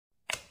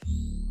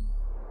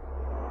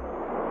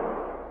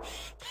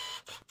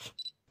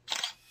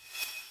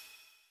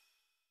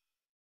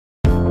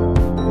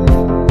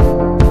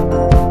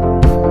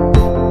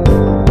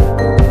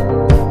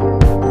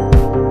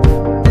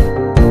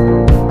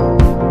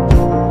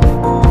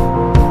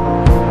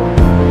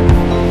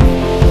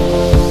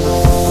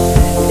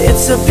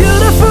a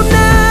beautiful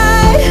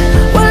night.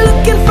 We're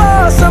looking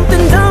for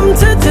something dumb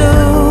to do.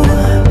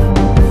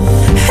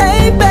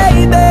 Hey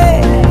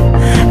baby,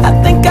 I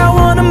think I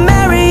wanna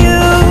marry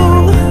you.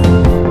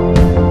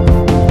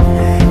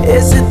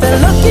 Is it the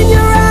look in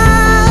your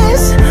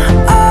eyes,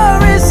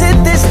 or is it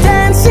this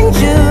dancing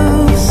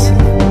juice?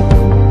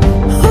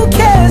 Who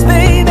cares,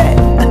 baby?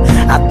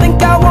 I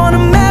think I wanna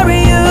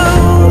marry you.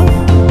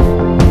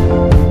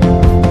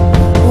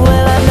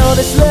 Well, I know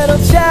this little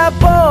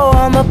chapel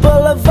on the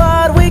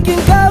boulevard we can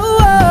go.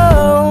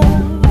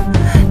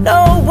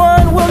 No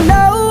one will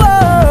know.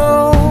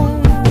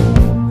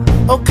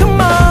 Oh, come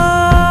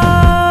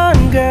on,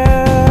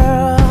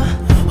 girl.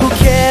 Who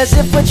cares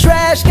if we're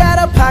trash? Got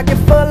a pocket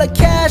full of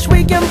cash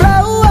we can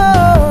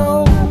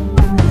blow.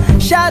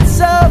 Shots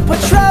of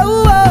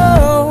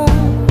Patrol,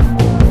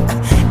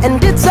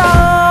 and it's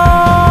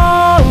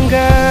on,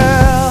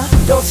 girl.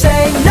 Don't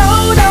say no,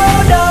 no,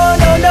 no,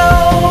 no, no.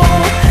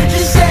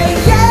 Just say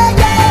yeah,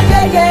 yeah,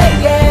 yeah, yeah,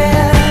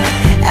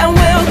 yeah. And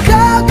we'll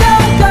go, go,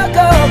 go,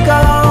 go,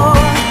 go.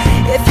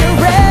 If you're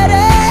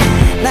ready,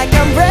 like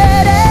I'm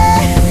ready.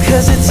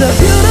 'Cause it's a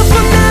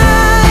beautiful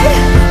night.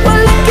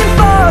 We're looking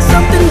for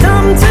something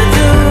dumb to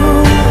do.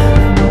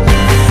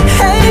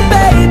 Hey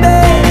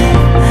baby,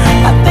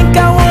 I think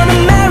I wanna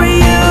marry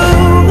you.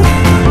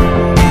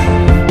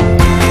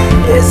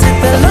 Is it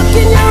the look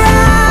in your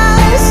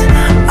eyes,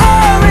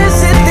 or is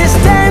it this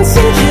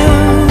dancing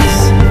juice?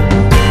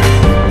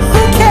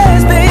 Who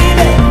cares,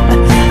 baby?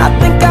 I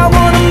think I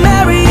wanna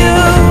marry you.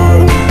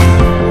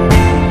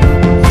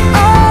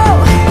 Oh,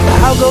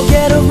 I'll go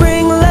get a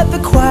ring, let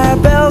the choir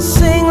bells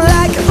sing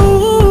like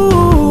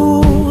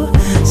ooh.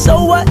 So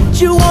what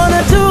you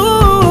wanna do?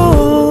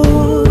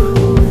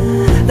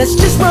 Let's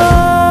just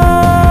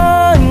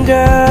run,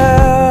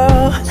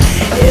 girl.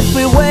 If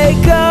we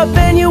wake up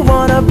and you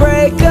wanna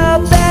break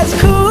up, that's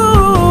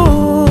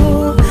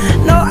cool.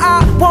 No, I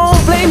won't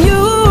blame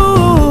you.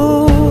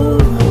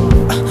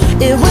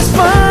 It was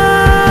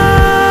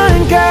fun,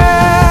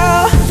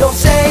 girl. Don't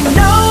say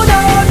no,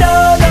 no, no,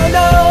 no,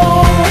 no.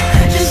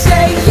 Just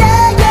say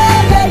yeah, yeah,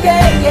 yeah,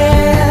 yeah,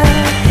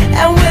 yeah.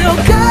 And we'll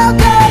go,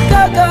 go,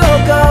 go, go,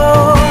 go.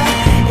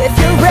 If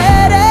you're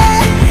ready,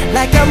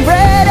 like I'm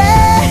ready.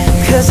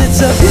 'Cause it's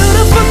a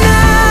beautiful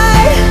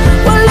night.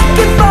 We're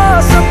looking for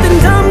something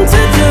dumb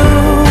to do.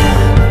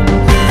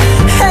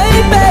 Hey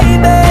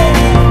baby,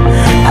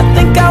 I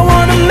think I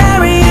wanna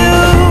marry you.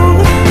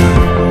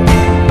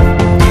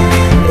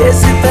 Is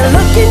it the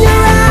look in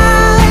your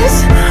eyes,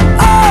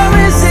 or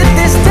is it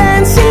this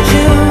dancing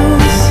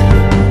juice?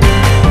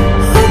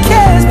 Who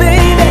cares,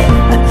 baby?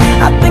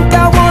 I think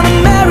I wanna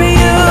marry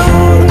you.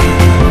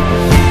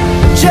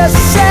 Just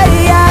say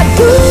I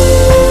do.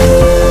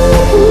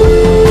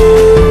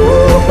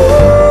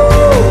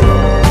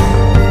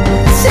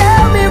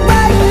 Tell me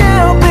right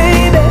now,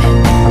 baby.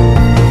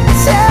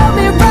 Tell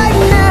me right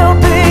now,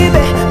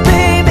 baby.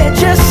 Baby,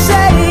 just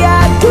say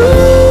I do.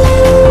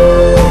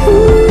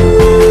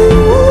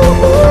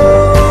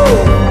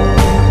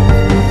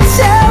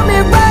 Tell me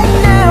right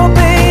now,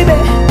 baby.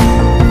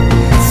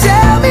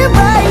 Tell me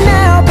right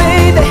now,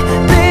 baby.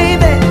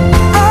 Baby,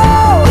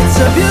 oh, it's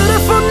a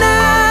beautiful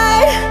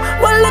night.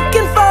 We're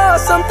looking for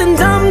something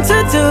dumb to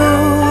do.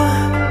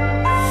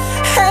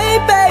 Hey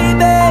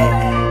baby,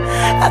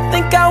 I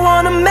think I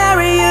wanna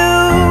marry you.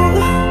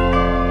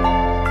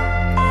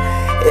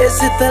 Is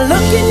it the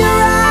look in your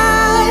eyes?